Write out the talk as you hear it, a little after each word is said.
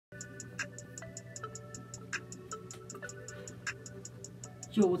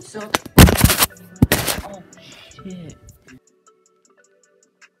Yo, what's up? Oh shit.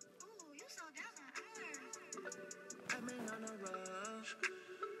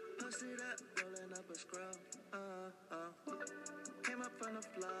 Came up from the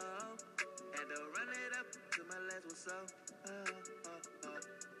floor, had to run it up till my legs was so.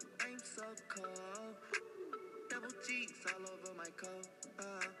 Aim so cold, double G's all over my coat.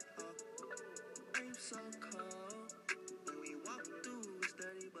 Aim so cold, when we walk through, it's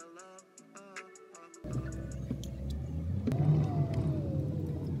 30 below.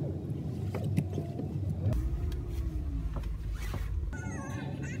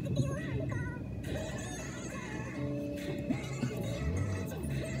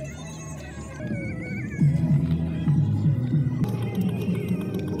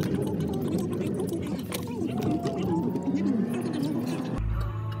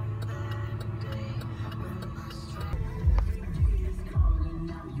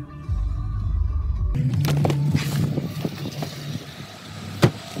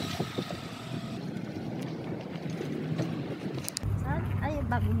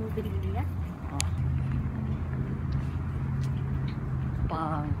 Bago mo binili yan?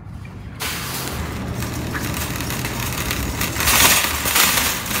 Bang.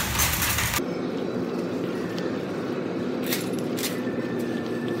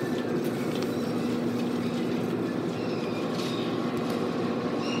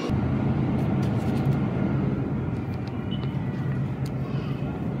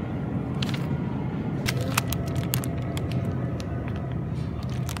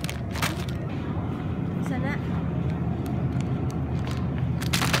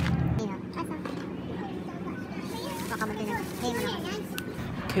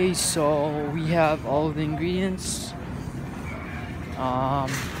 Okay, so we have all of the ingredients.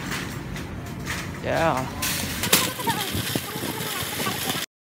 Yeah.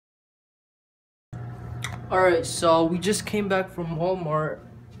 Alright, so we just came back from Walmart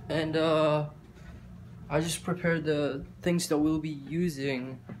and I just prepared the things that we'll be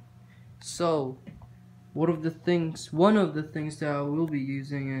using. So one of the things that I will be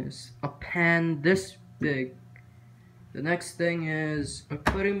using is a pan this big. The next thing is a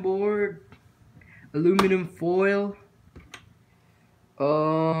cutting board, aluminum foil,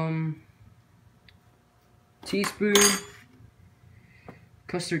 teaspoon,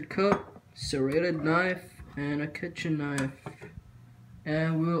 custard cup, serrated knife, and a kitchen knife.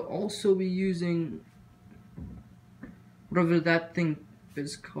 And we'll also be using whatever that thing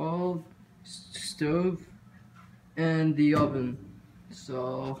is called, stove, and the oven.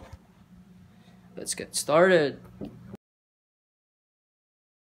 So let's get started.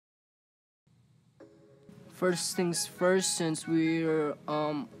 First things first, since we're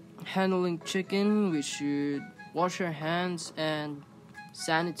handling chicken, we should wash our hands and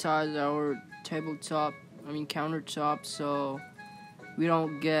sanitize our countertop, so we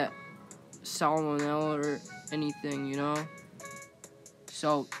don't get salmonella or anything, you know.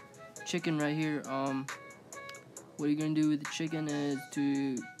 So chicken right here, what you're gonna do with the chicken is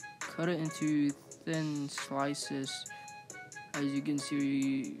to cut it into thin slices, as you can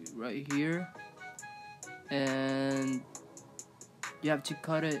see right here. And you have to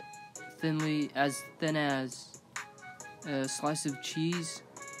cut it thin as a slice of cheese.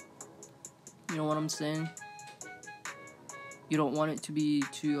 You know what I'm saying? You don't want it to be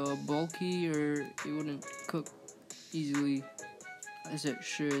too bulky, or it wouldn't cook easily as it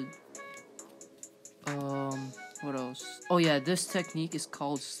should. What else? Oh yeah, this technique is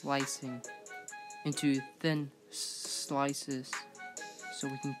called slicing into thin slices so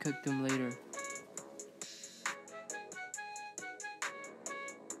we can cook them later.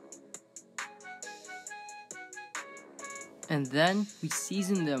 And then we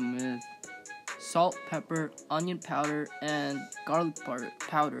season them with salt, pepper, onion powder, and garlic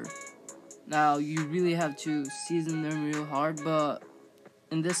powder. Now, you really have to season them real hard, but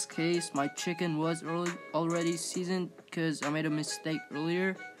in this case, my chicken was already seasoned because I made a mistake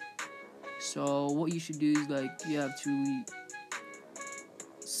earlier. So what you should do is, like, you have to really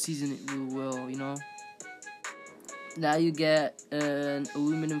season it real well, you know. Now you get an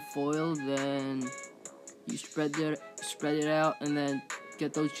aluminum foil, then you spread it out, and then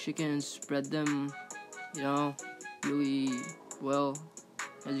get those chickens, spread them, you know, really well,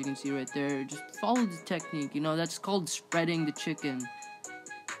 as you can see right there. Just follow the technique, you know, that's called spreading the chicken.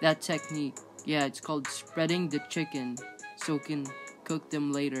 That technique, yeah, it's called spreading the chicken, so we can cook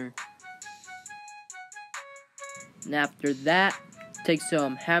them later. And after that, take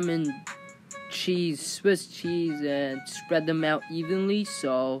some ham and cheese, Swiss cheese, and spread them out evenly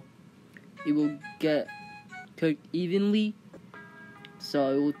so it will get cooked evenly.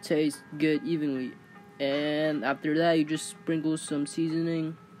 so it will taste good evenly. And after that, you just sprinkle some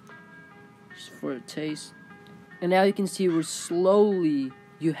seasoning just for a taste. And now you can see we're slowly,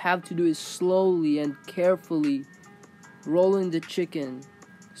 you have to do it slowly and carefully, rolling the chicken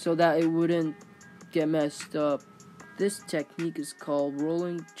so that it wouldn't get messed up. This technique is called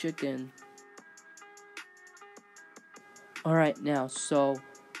rolling chicken. Alright, now, so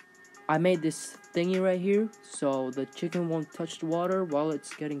I made this thingy right here so the chicken won't touch the water while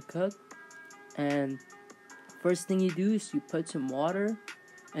it's getting cooked. And first thing you do is you put some water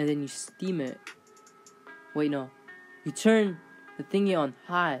and then you steam it. Wait, no. You turn the thingy on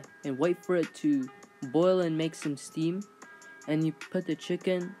high and wait for it to boil and make some steam. And you put the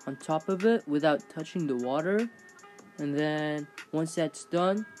chicken on top of it without touching the water. And then once that's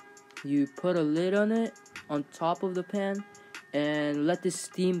done, you put a lid on it on top of the pan and let the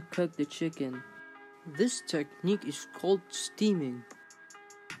steam cook the chicken. This technique is called steaming.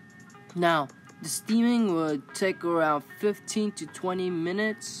 Now, the steaming would take around 15 to 20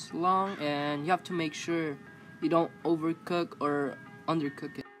 minutes long, and you have to make sure you don't overcook or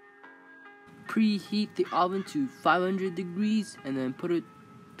undercook it. Preheat the oven to 500 degrees and then put a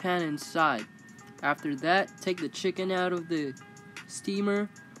pan inside. After that, take the chicken out of the steamer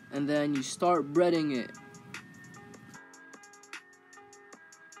and then you start breading it.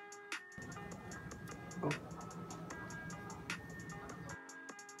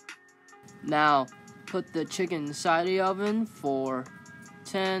 Now, put the chicken inside the oven for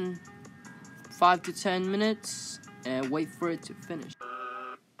 5 to 10 minutes and wait for it to finish.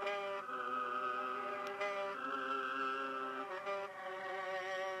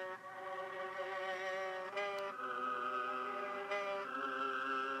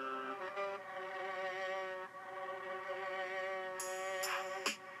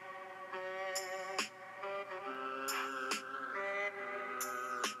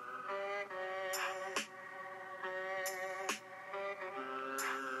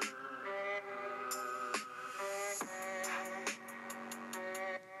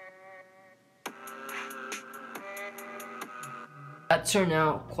 That turned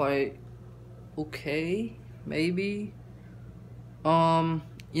out quite okay, maybe.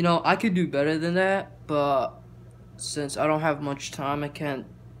 You know, I could do better than that, but since I don't have much time, I can't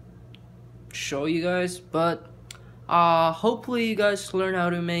show you guys. But hopefully you guys learn how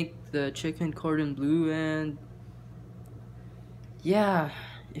to make the chicken cordon bleu, and yeah,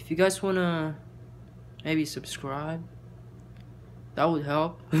 if you guys wanna maybe subscribe, that would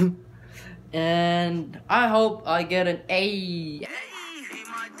help. And I hope I get an A.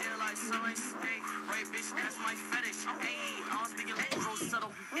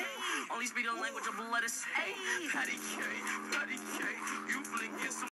 Only speak the language of lettuce. Hey, patty cake, you blink.